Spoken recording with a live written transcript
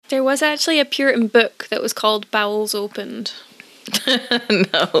There was actually a Puritan book that was called Bowels Opened.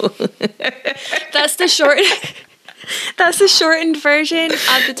 No. That's the short. That's the shortened version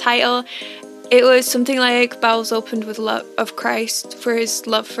of the title. It was something like Bowels Opened with Love of Christ for his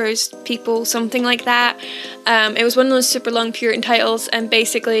love for his people, something like that. It was one of those super long Puritan titles, and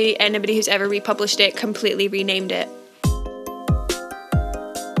basically anybody who's ever republished it completely renamed it.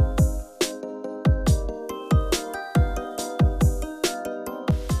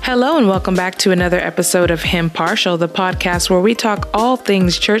 Hello and welcome back to another episode of Hymn Partial, the podcast where we talk all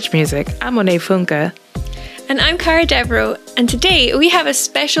things church music. I'm Monet Funke. And I'm Cara Devereaux, and today we have a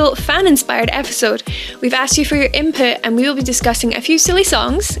special fan-inspired episode. We've asked you for your input, and we will be discussing a few silly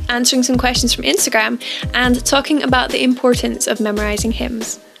songs, answering some questions from Instagram, and talking about the importance of memorizing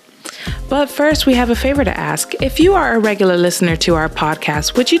hymns. But first, we have a favor to ask. If you are a regular listener to our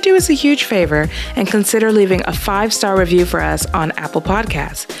podcast, would you do us a huge favor and consider leaving a 5-star review for us on Apple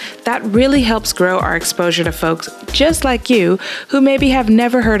Podcasts? That really helps grow our exposure to folks just like you who maybe have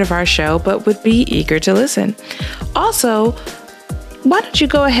never heard of our show but would be eager to listen. Also, why don't you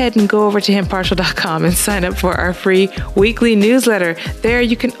go ahead and go over to hymnpartial.com and sign up for our free weekly newsletter. There,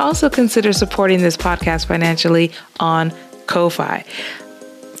 you can also consider supporting this podcast financially on Ko-Fi.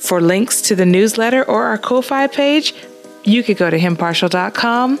 For links to the newsletter or our Ko-Fi page, you could go to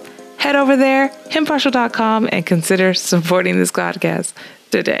hymnpartial.com, head over there, hymnpartial.com, and consider supporting this podcast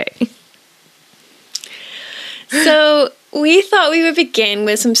today. So we thought we would begin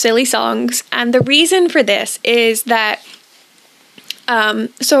with some silly songs, and the reason for this is that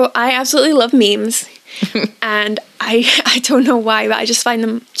so I absolutely love memes, and I don't know why, but I just find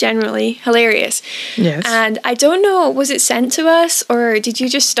them generally hilarious. Yes. And I don't know, was it sent to us, or did you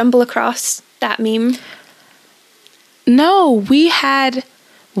just stumble across that meme? No, I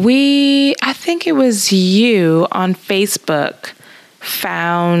think it was you on Facebook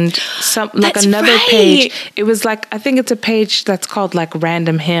found That's another right. page. It was like, I think it's a page that's called like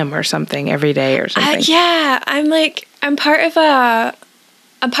Random Hymn or something every day or something. Yeah, I'm part of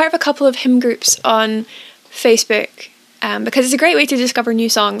a couple of hymn groups on Facebook because it's a great way to discover new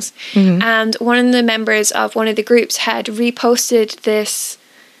songs. Mm-hmm. And one of the members of one of the groups had reposted this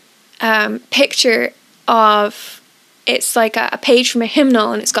picture of, it's like a page from a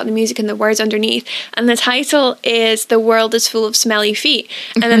hymnal, and it's got the music and the words underneath, and the title is "The World is Full of Smelly Feet,"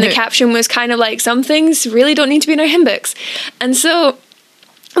 and then the caption was kind of like, some things really don't need to be in our hymn books. And so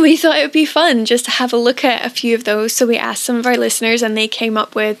we thought it would be fun just to have a look at a few of those. So we asked some of our listeners, and they came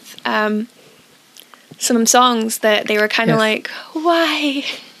up with some songs that they were kind of like, why?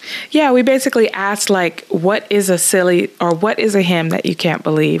 Yeah, we basically asked like, what is a hymn that you can't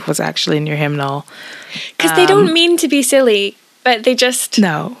believe was actually in your hymnal? Because they don't mean to be silly, but they just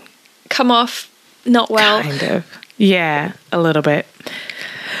come off not well. Kind of. Yeah, a little bit.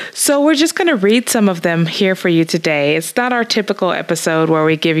 So we're just going to read some of them here for you today. It's not our typical episode where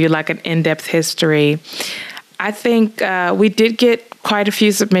we give you like an in-depth history. I think we did get quite a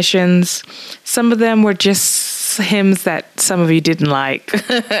few submissions. Some of them were just hymns that some of you didn't like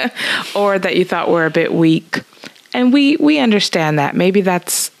or that you thought were a bit weak. And we understand that. Maybe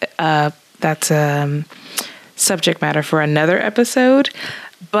that's subject matter for another episode.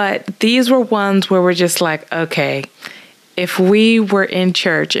 But these were ones where we're just like, okay, if we were in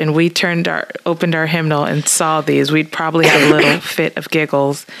church and we opened our hymnal and saw these, we'd probably have a little fit of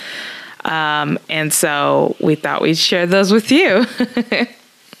giggles. And so we thought we'd share those with you.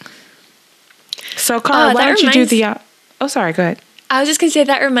 So, Cara, why don't you do the... sorry, go ahead. I was just going to say,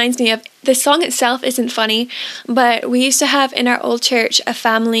 that reminds me of, the song itself isn't funny, but we used to have in our old church a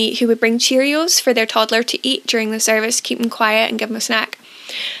family who would bring Cheerios for their toddler to eat during the service, keep them quiet and give them a snack.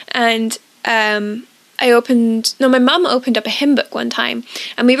 And my mum opened up a hymn book one time,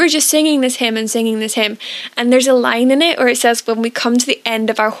 and we were just singing this hymn, and there's a line in it where it says, when we come to the end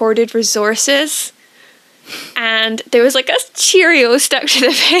of our hoarded resources, and there was like a Cheerio stuck to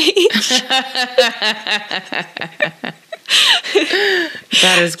the page.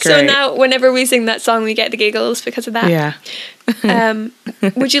 That is great. So now whenever we sing that song, we get the giggles because of that. Yeah.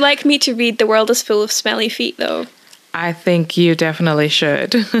 Would you like me to read "The World is Full of Smelly Feet" though? I think you definitely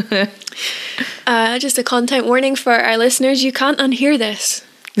should. Just a content warning for our listeners, you can't unhear this.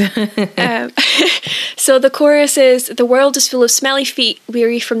 So the chorus is, "The world is full of smelly feet,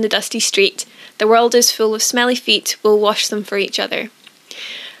 weary from the dusty street. The world is full of smelly feet, we'll wash them for each other."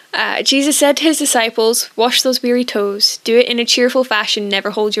 Jesus said to his disciples, "Wash those weary toes. Do it in a cheerful fashion, never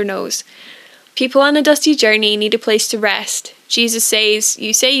hold your nose. People on a dusty journey need a place to rest. Jesus says,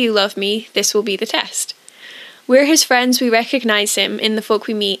 you say you love me, this will be the test. We're his friends, we recognise him in the folk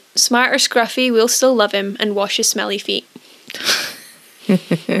we meet. Smart or scruffy, we'll still love him and wash his smelly feet."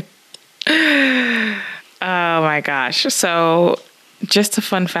 Oh my gosh. So just a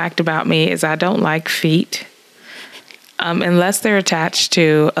fun fact about me is I don't like feet. Unless they're attached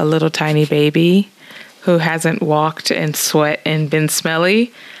to a little tiny baby who hasn't walked and sweat and been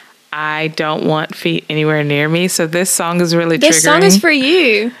smelly, I don't want feet anywhere near me. So this song is really triggering. This song is for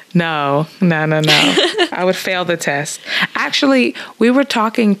you. No. I would fail the test. Actually, we were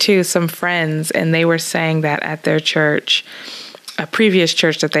talking to some friends and they were saying that at their church, a previous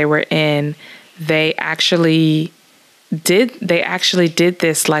church that they were in, they actually did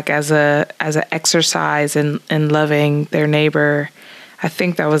this like as a exercise in loving their neighbor. I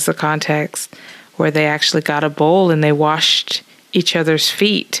think that was the context, where they actually got a bowl and they washed each other's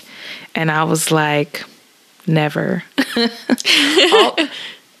feet. And I was like, never.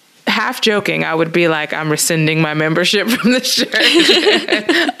 Half joking, I would be like, I'm rescinding my membership from the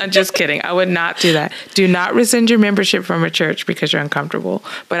church. I'm just kidding. I would not do that. Do not rescind your membership from a church because you're uncomfortable.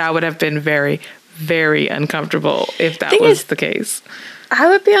 But I would have been very, very uncomfortable if that was the case. I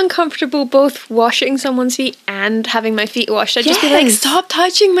would be uncomfortable both washing someone's feet and having my feet washed. I'd just be like, stop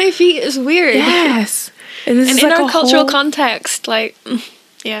touching my feet. It's weird. Yes. And in like our cultural context, like,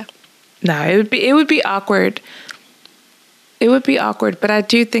 yeah. No, it would be awkward. It would be awkward, but I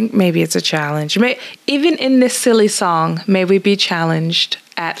do think maybe it's a challenge. Even in this silly song, may we be challenged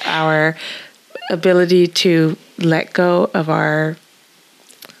at our ability to let go of our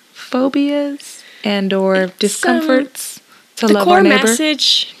phobias and or discomforts to love our neighbor.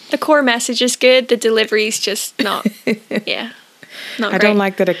 The core message is good. The delivery is just not, yeah, not great. I don't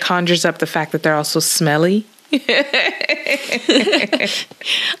like that it conjures up the fact that they're also smelly.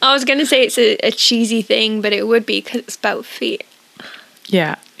 I was going to say it's a cheesy thing, but it would be because it's about feet.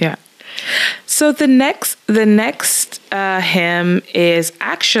 Yeah. So the next hymn is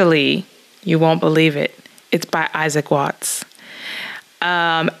actually, you won't believe it, it's by Isaac Watts.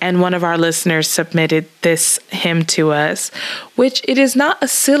 And one of our listeners submitted this hymn to us, which it is not a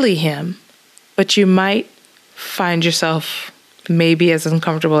silly hymn, but you might find yourself maybe as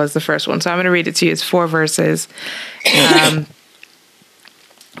uncomfortable as the first one. So I'm going to read it to you. It's 4 verses.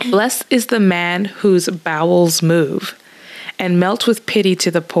 Blessed is the man whose bowels move and melt with pity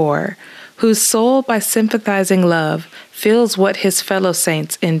to the poor, whose soul by sympathizing love feels what his fellow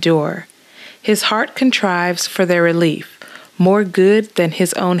saints endure. His heart contrives for their relief more good than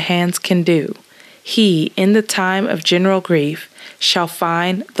his own hands can do. He, in the time of general grief, shall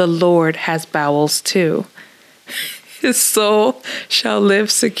find the Lord has bowels too. His soul shall live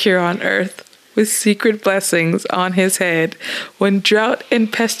secure on earth, with secret blessings on his head, when drought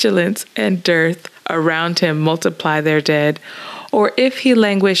and pestilence and dearth around him multiply their dead. Or if he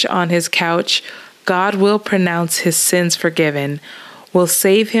languish on his couch, God will pronounce his sins forgiven, will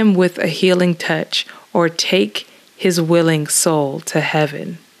save him with a healing touch, or take his willing soul to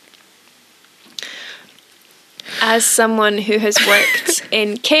heaven. As someone who has worked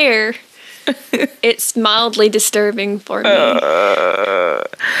in care, it's mildly disturbing for me.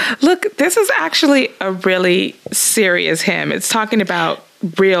 Look, this is actually a really serious hymn. It's talking about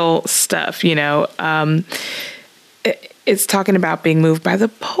real stuff, you know. It's talking about being moved by the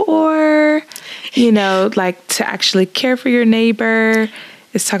poor, you know, like to actually care for your neighbor.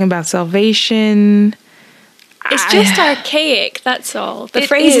 It's talking about salvation. It's just archaic, that's all. The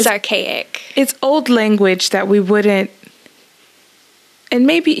phrase is archaic. It's old language that we wouldn't, and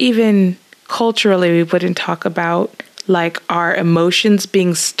maybe even culturally, we wouldn't talk about like our emotions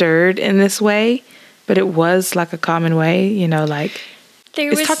being stirred in this way, but it was like a common way, you know, like.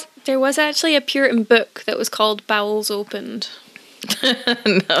 There was actually a Puritan book that was called Bowels Opened.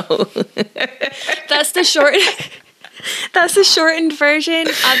 No. That's the shortened version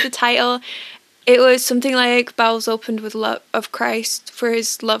of the title. It was something like Bowels Opened with Love of Christ for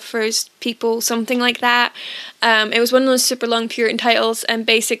his love for his people, something like that. It was one of those super long Puritan titles, and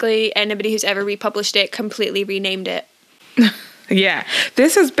basically anybody who's ever republished it completely renamed it. Yeah.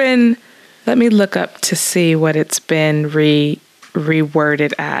 This has been, let me look up to see what it's been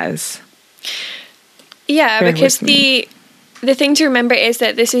reworded as. Yeah, because the thing to remember is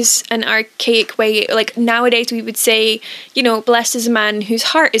that this is an archaic way. Like nowadays we would say, you know, blessed is a man whose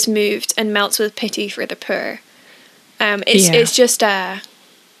heart is moved and melts with pity for the poor. It's just a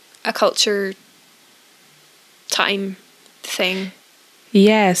culture time thing.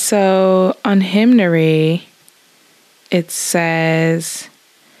 Yeah, so on hymnary it says,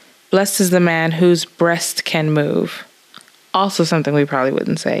 blessed is the man whose breast can move. Also something we probably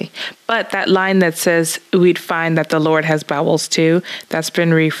wouldn't say. But that line that says, we'd find that the Lord has bowels too, that's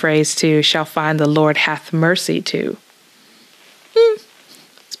been rephrased to, shall find the Lord hath mercy too.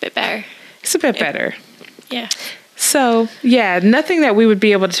 It's a bit better. It's a bit better. Yeah. So, yeah, nothing that we would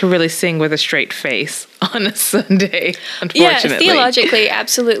be able to really sing with a straight face on a Sunday, unfortunately. Yeah, theologically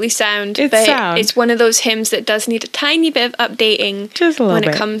absolutely sound. It's sound. It's one of those hymns that does need a tiny bit of updating Just a little when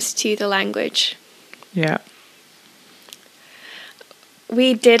bit. it comes to the language. Yeah.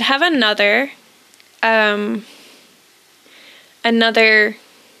 We did have another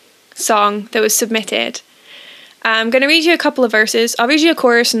song that was submitted. I'm going to read you a couple of verses. I'll read you a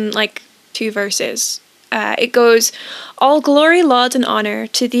chorus and like 2 verses. It goes, "All glory, laud, and honour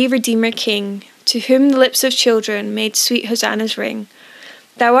to thee, Redeemer King, to whom the lips of children made sweet hosannas ring.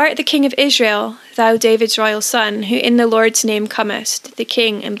 Thou art the King of Israel, thou David's royal son, who in the Lord's name comest, the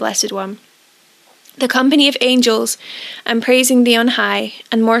King and Blessed One. The company of angels, and praising thee on high,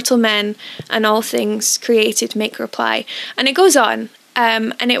 and mortal men, and all things created make reply." And it goes on,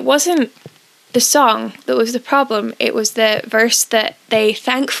 and it wasn't the song that was the problem, it was the verse that they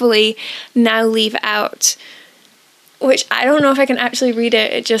thankfully now leave out, which I don't know if I can actually read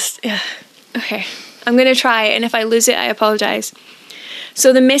it. It just, okay, I'm going to try, and if I lose it, I apologise.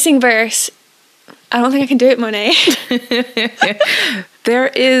 So the missing verse, I don't think I can do it, Monet. There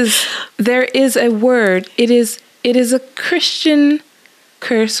is a word. It is a Christian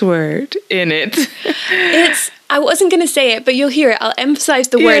curse word in it. I wasn't going to say it, but you'll hear it. I'll emphasize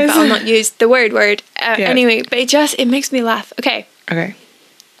the word, but I'll not use the word. Anyway, but it makes me laugh. Okay. Okay.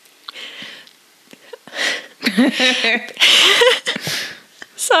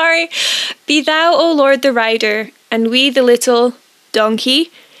 Sorry. "Be thou, O Lord, the rider, and we the little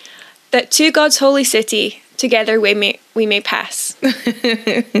donkey, that to God's holy city together we may pass."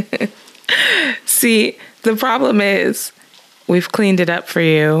 See, the problem is we've cleaned it up for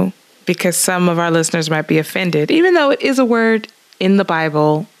you because some of our listeners might be offended, even though it is a word in the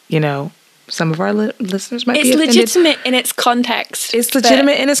Bible. Some of our listeners might be offended. It's legitimate in its context. It's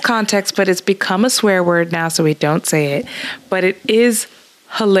legitimate in its context, but it's become a swear word now, so we don't say it. But it is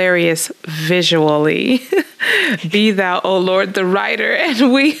hilarious visually. "Be thou, O Lord, the rider,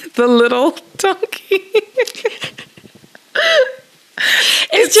 and we the little donkey."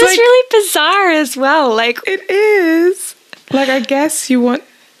 It's just like, really bizarre as well. Like, it is. Like, I guess you want,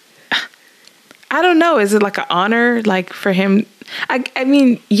 I don't know, is it like an honor, like, for him? I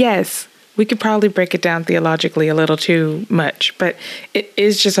mean, yes, we could probably break it down theologically a little too much, but it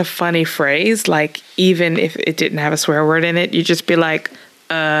is just a funny phrase. Like, even if it didn't have a swear word in it, you'd just be like,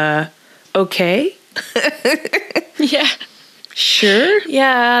 okay. Yeah. Sure.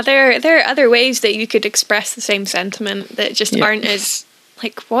 Yeah, there are other ways that you could express the same sentiment that just aren't as,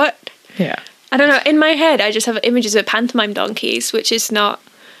 like, what? Yeah. I don't know. In my head, I just have images of pantomime donkeys, which is not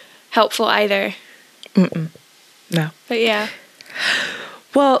helpful either. No. But yeah.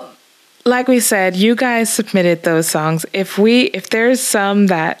 Well, like we said, you guys submitted those songs. If there's some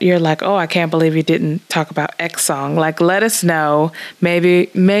that you're like, oh, I can't believe you didn't talk about X song, like, let us know.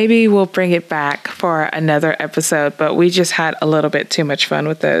 Maybe we'll bring it back for another episode, but we just had a little bit too much fun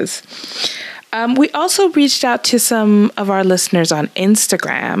with those. We also reached out to some of our listeners on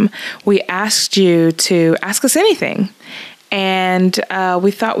Instagram. We asked you to ask us anything, and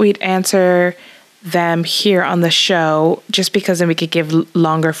we thought we'd answer them here on the show, just because then we could give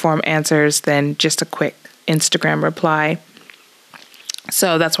longer form answers than just a quick Instagram reply.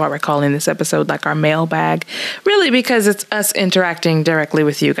 So that's why we're calling this episode like our mailbag, really, because it's us interacting directly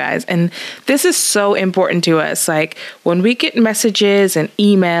with you guys. And this is so important to us. Like, when we get messages and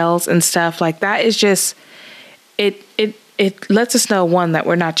emails and stuff like that, is just, it lets us know, one, that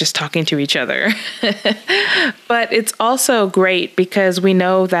we're not just talking to each other, but it's also great because we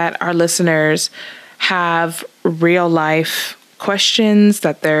know that our listeners have real life questions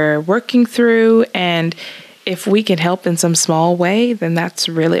that they're working through. And if we can help in some small way, then that's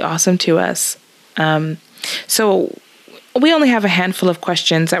really awesome to us. So we only have a handful of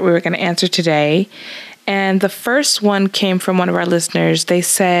questions that we were going to answer today. And the first one came from one of our listeners. They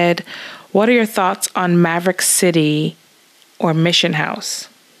said, what are your thoughts on Maverick City or Mission House?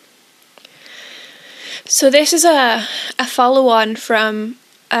 So this is a follow-on from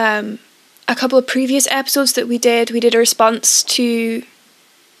a couple of previous episodes that we did. We did a response to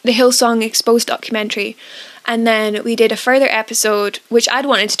the Hillsong Exposed documentary, and then we did a further episode, which I'd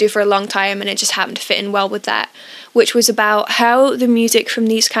wanted to do for a long time, and it just happened to fit in well with that, which was about how the music from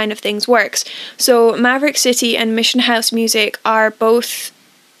these kind of things works. So Maverick City and Mission House music are both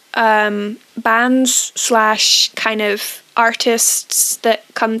bands / kind of artists that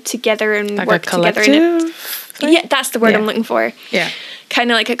come together and like work together in it. Yeah, that's the word I'm looking for. Yeah.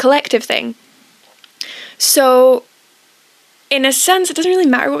 Kind of like a collective thing. So in a sense, it doesn't really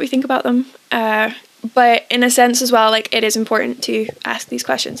matter what we think about them. But in a sense as well, like, it is important to ask these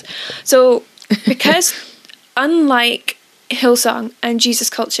questions. So because unlike Hillsong and Jesus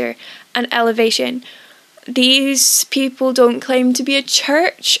Culture and Elevation, these people don't claim to be a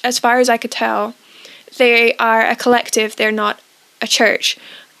church, as far as I could tell. They are a collective, they're not a church.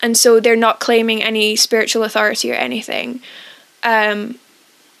 And so they're not claiming any spiritual authority or anything.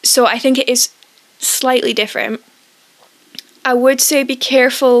 So I think it is slightly different. I would say be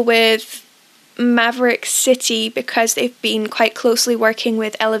careful with Maverick City because they've been quite closely working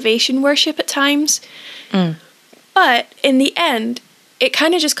with Elevation Worship at times. But in the end, it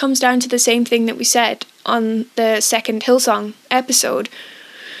kind of just comes down to the same thing that we said on the second Hillsong episode,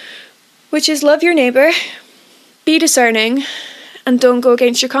 which is love your neighbour, be discerning, and don't go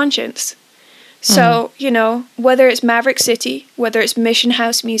against your conscience. So, you know, whether it's Maverick City, whether it's Mission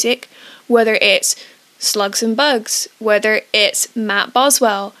House Music, whether it's Slugs and Bugs, whether it's Matt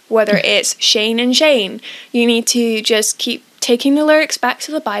Boswell, whether it's Shane and Shane, you need to just keep taking the lyrics back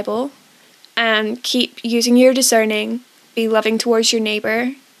to the Bible and keep using your discerning, be loving towards your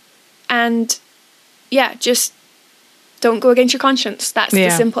neighbour, and yeah, just don't go against your conscience. That's the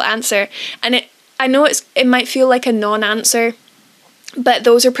simple answer. And I know it might feel like a non-answer, but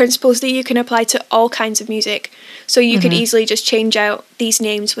those are principles that you can apply to all kinds of music. So you could easily just change out these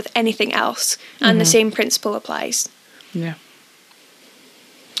names with anything else, and the same principle applies. Yeah.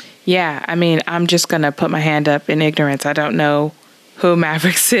 Yeah, I mean, I'm just going to put my hand up in ignorance. I don't know who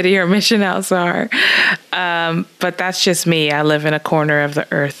Maverick City or Mission House are. But that's just me. I live in a corner of the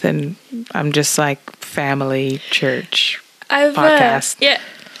earth, and I'm just like family church podcast.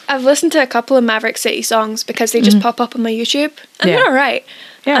 I've listened to a couple of Maverick City songs because they just pop up on my YouTube, and they're all right.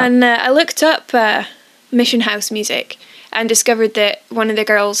 Yeah. And I looked up Mission House Music and discovered that one of the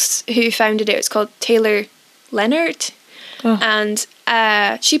girls who founded it was called Taylor Leonard. Oh. And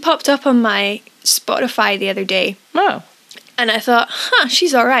she popped up on my Spotify the other day. Oh. And I thought,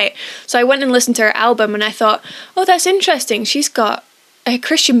 she's all right. So I went and listened to her album, and I thought, oh, that's interesting. She's got a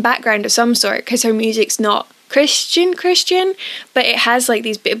Christian background of some sort because her music's not Christian, but it has like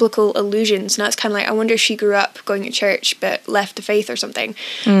these biblical allusions, and that's kind of like, I wonder if she grew up going to church but left the faith or something.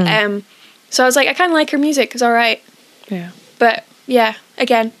 So I was like, I kind of like her music, it's all right. Yeah. But yeah,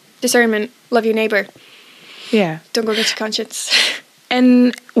 again, discernment, love your neighbor. Yeah. Don't go against your conscience.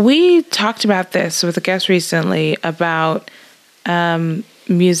 And we talked about this with a guest recently about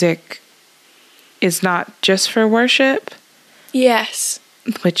music is not just for worship. Yes.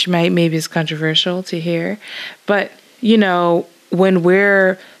 Which maybe is controversial to hear. But, you know, when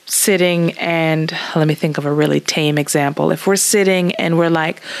we're sitting and, let me think of a really tame example. If we're sitting and we're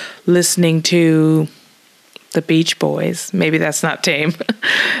like listening to the Beach Boys, maybe that's not tame.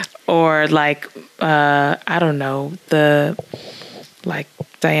 Or like, I don't know, like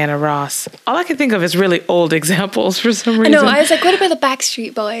Diana Ross. All I can think of is really old examples for some reason. I know, I was like, what about the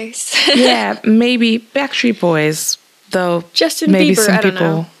Backstreet Boys? Yeah, maybe Backstreet Boys. Though Justin maybe Bieber, some I don't people,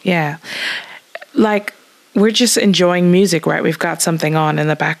 know. Yeah, like we're just enjoying music, right? We've got something on in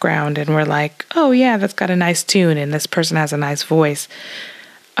the background, and we're like, oh yeah, that's got a nice tune, and this person has a nice voice.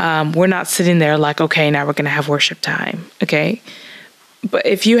 We're not sitting there like, okay, now we're gonna have worship time, okay? But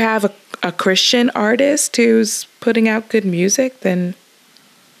if you have a Christian artist who's putting out good music, then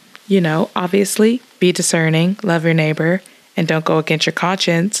you know, obviously, be discerning, love your neighbor, and don't go against your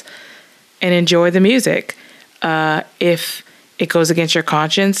conscience, and enjoy the music. If it goes against your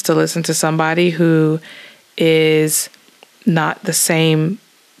conscience to listen to somebody who is not the same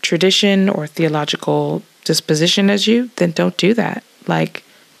tradition or theological disposition as you, then don't do that. Like,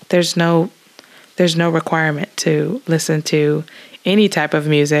 there's no requirement to listen to any type of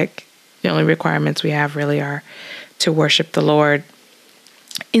music. The only requirements we have really are to worship the Lord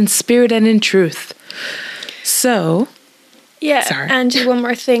in spirit and in truth. So... Yeah, sorry. And one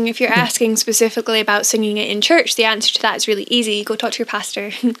more thing, if you're asking specifically about singing it in church, the answer to that is really easy. Go talk to your pastor.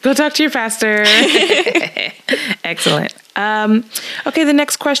 Go talk to your pastor. Excellent. Okay, the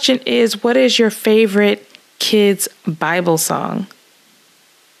next question is, what is your favorite kids' Bible song?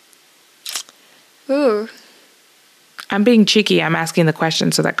 Ooh. I'm being cheeky. I'm asking the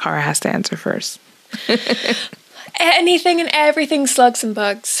question so that Cara has to answer first. Anything and everything Slugs and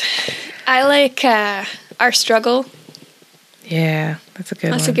Bugs. I like Our Struggle. Yeah, that's a good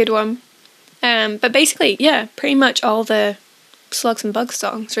one. That's a good one. But basically, yeah, pretty much all the Slugs and Bugs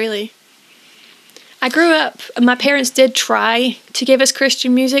songs, really. I grew up, my parents did try to give us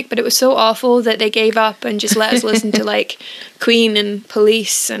Christian music, but it was so awful that they gave up and just let us listen to like Queen and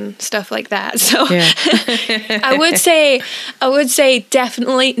Police and stuff like that. So yeah. I would say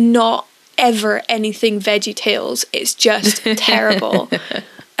definitely not ever anything VeggieTales. It's just terrible.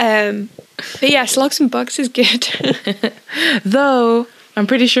 But yeah, Slugs and Bugs is good. Though, I'm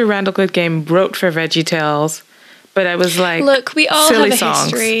pretty sure Randall Goodgame wrote for VeggieTales, but it was like look, we all silly have a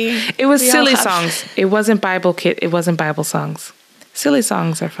songs. history. It was We all silly have. songs. It wasn't Bible songs. Silly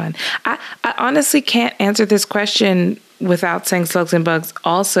songs are fun. I honestly can't answer this question without saying Slugs and Bugs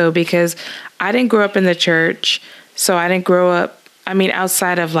also, because I didn't grow up in the church, so I didn't grow up, I mean,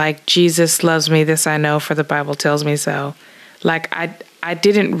 outside of like, Jesus loves me, this I know, for the Bible tells me so. Like, I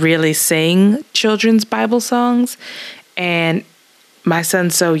didn't really sing children's Bible songs, and my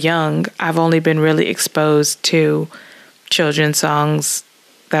son's so young, I've only been really exposed to children's songs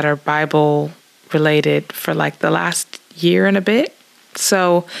that are Bible related for like the last year and a bit.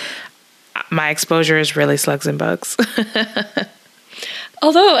 So my exposure is really Slugs and Bugs.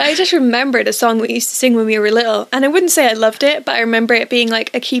 Although I just remembered a song we used to sing when we were little, and I wouldn't say I loved it, but I remember it being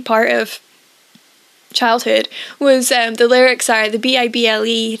like a key part of childhood. Was the lyrics are the Bible,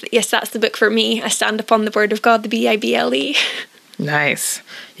 yes, that's the book for me. I stand upon the word of God, the Bible. Nice.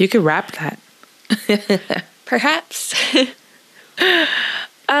 You could rap that. Perhaps.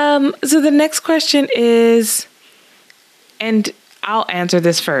 So the next question is, and I'll answer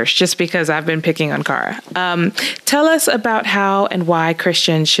this first just because I've been picking on Cara. Tell us about how and why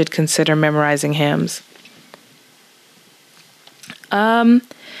Christians should consider memorizing hymns. I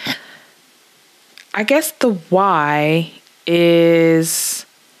guess the why is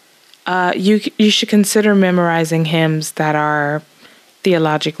you should consider memorizing hymns that are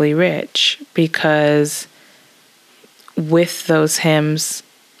theologically rich, because with those hymns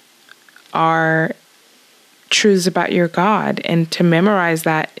are truths about your God, and to memorize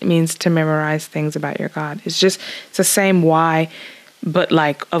that means to memorize things about your God. It's the same why, but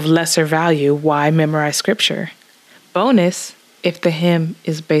like of lesser value, why memorize scripture. Bonus if the hymn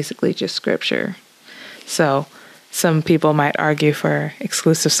is basically just scripture. So some people might argue for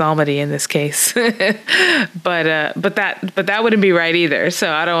exclusive psalmody in this case, but that wouldn't be right either.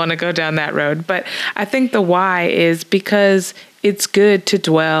 So I don't want to go down that road. But I think the why is because it's good to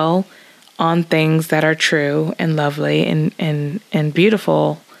dwell on things that are true and lovely and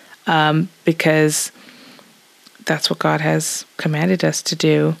beautiful, because that's what God has commanded us to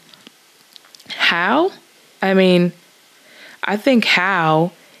do. How? I mean, I think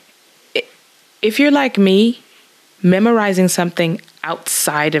how, if you're like me, memorizing something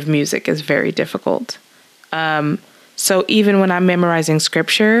outside of music is very difficult. So even when I'm memorizing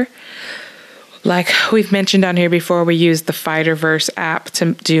scripture, like we've mentioned on here before, we use the Fighterverse app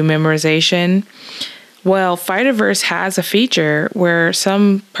to do memorization. Well, Fighterverse has a feature where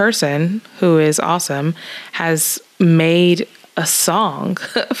some person who is awesome has made a song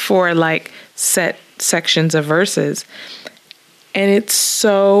for like set sections of verses. And it's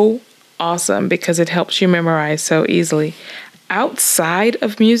so awesome because it helps you memorize so easily. Outside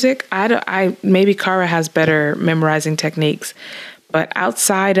of music, maybe Cara has better memorizing techniques, but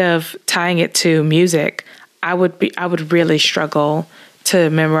outside of tying it to music, I would really struggle to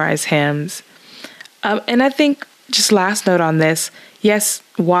memorize hymns. And I think, just last note on this, yes,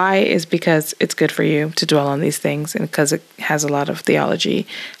 why is because it's good for you to dwell on these things and because it has a lot of theology.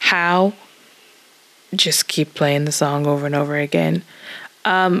 How? Just keep playing the song over and over again.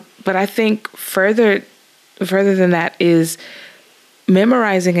 But I think further than that is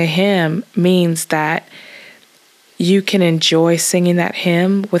memorizing a hymn means that you can enjoy singing that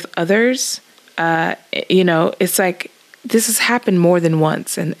hymn with others. It's like this has happened more than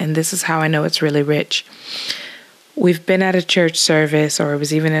once, and this is how I know it's really rich. We've been at a church service, or it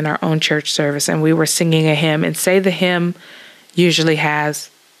was even in our own church service, and we were singing a hymn, and say the hymn usually has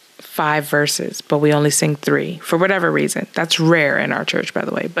 5 verses, but we only sing 3 for whatever reason. That's rare in our church, by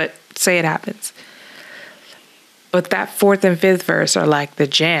the way, but say it happens. But that 4th and 5th verse are like the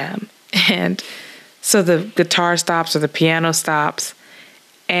jam. And so the guitar stops or the piano stops,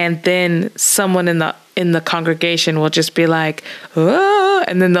 and then someone in the congregation will just be like, oh,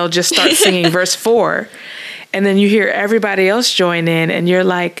 and then they'll just start singing verse 4. And then you hear everybody else join in, and you're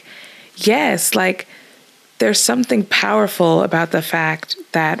like, yes, like there's something powerful about the fact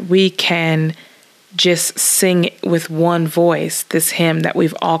that we can just sing with one voice this hymn that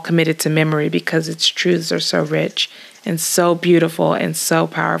we've all committed to memory because its truths are so rich and so beautiful and so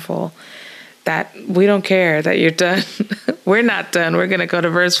powerful that we don't care that you're done. We're not done. We're going to go to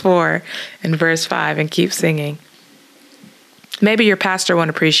verse 4 and verse 5 and keep singing. Maybe your pastor won't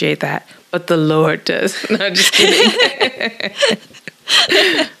appreciate that, but the Lord does. No, just kidding.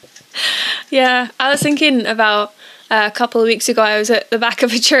 Yeah, I was thinking about a couple of weeks ago, I was at the back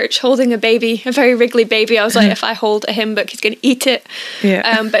of a church holding a baby, a very wriggly baby. I was like, if I hold a hymn book, he's going to eat it.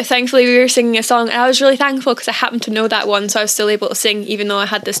 Yeah. But thankfully we were singing a song, and I was really thankful because I happened to know that one, so I was still able to sing, even though I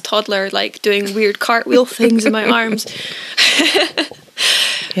had this toddler like doing weird cartwheel things in my arms.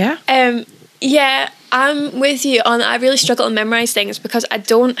 Yeah. Yeah, I'm with you on. I really struggle to memorize things because I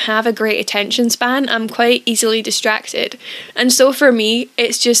don't have a great attention span. I'm quite easily distracted. And so for me,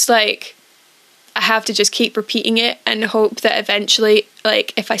 it's just like I have to just keep repeating it and hope that eventually,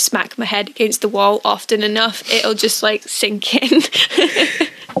 like, if I smack my head against the wall often enough, it'll just like sink in.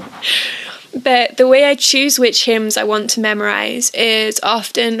 But the way I choose which hymns I want to memorize is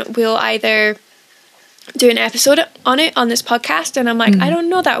often we'll either do an episode on it on this podcast and I'm like, I don't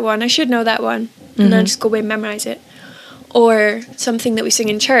know that one, I should know that one, and then I just go away and memorize it. Or something that we sing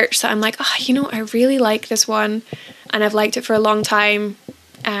in church that I'm like, I really like this one and I've liked it for a long time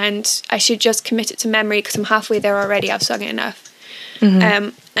and I should just commit it to memory because I'm halfway there already, I've sung it enough.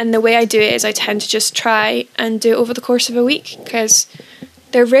 And the way I do it is I tend to just try and do it over the course of a week because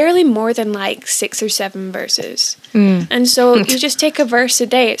they're rarely more than like 6 or 7 verses. And so you just take a verse a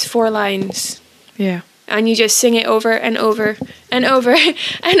day, it's 4 lines. Yeah. And you just sing it over and over and over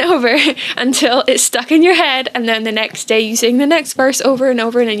and over until it's stuck in your head. And then the next day you sing the next verse over and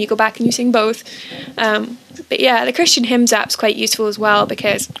over and then you go back and you sing both. But yeah, the Christian Hymns app's quite useful as well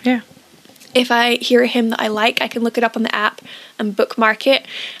because if I hear a hymn that I like, I can look it up on the app and bookmark it.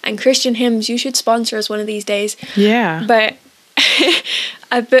 And Christian Hymns, you should sponsor us one of these days. Yeah. But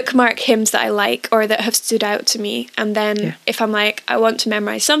I bookmark hymns that I like or that have stood out to me, and then if I'm like, I want to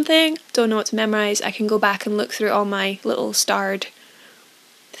memorize something, don't know what to memorize, I can go back and look through all my little starred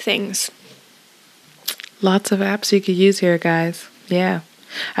things. Lots of apps you could use here, guys. Yeah.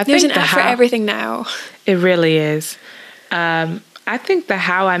 There's an app for everything now. It really is. I think the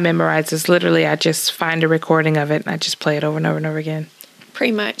how I memorize is literally I just find a recording of it and I just play it over and over and over again.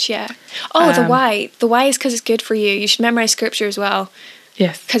 Pretty much, yeah. Oh, the why. The why is because it's good for you. You should memorize scripture as well.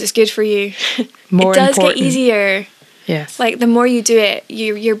 Yes. Because it's good for you. More it does important. get easier. Yes. Like, the more you do it,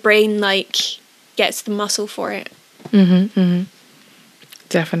 your brain, like, gets the muscle for it.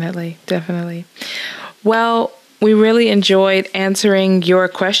 Definitely. Well, we really enjoyed answering your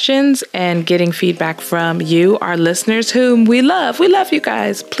questions and getting feedback from you, our listeners, whom we love. We love you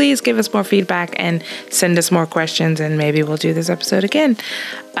guys. Please give us more feedback and send us more questions, and maybe we'll do this episode again,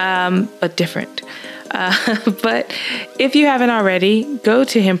 but different. But if you haven't already, go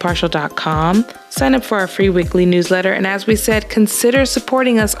to hymnpartial.com, sign up for our free weekly newsletter, and as we said, consider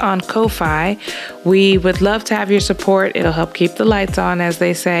supporting us on Ko-Fi. We would love to have your support. It'll help keep the lights on, as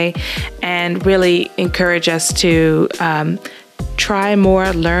they say, and really encourage us to try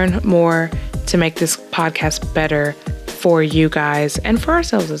more, learn more to make this podcast better for you guys and for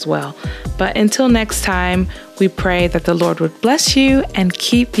ourselves as well. But until next time, we pray that the Lord would bless you and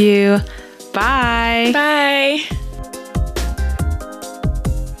keep you. Bye. Bye.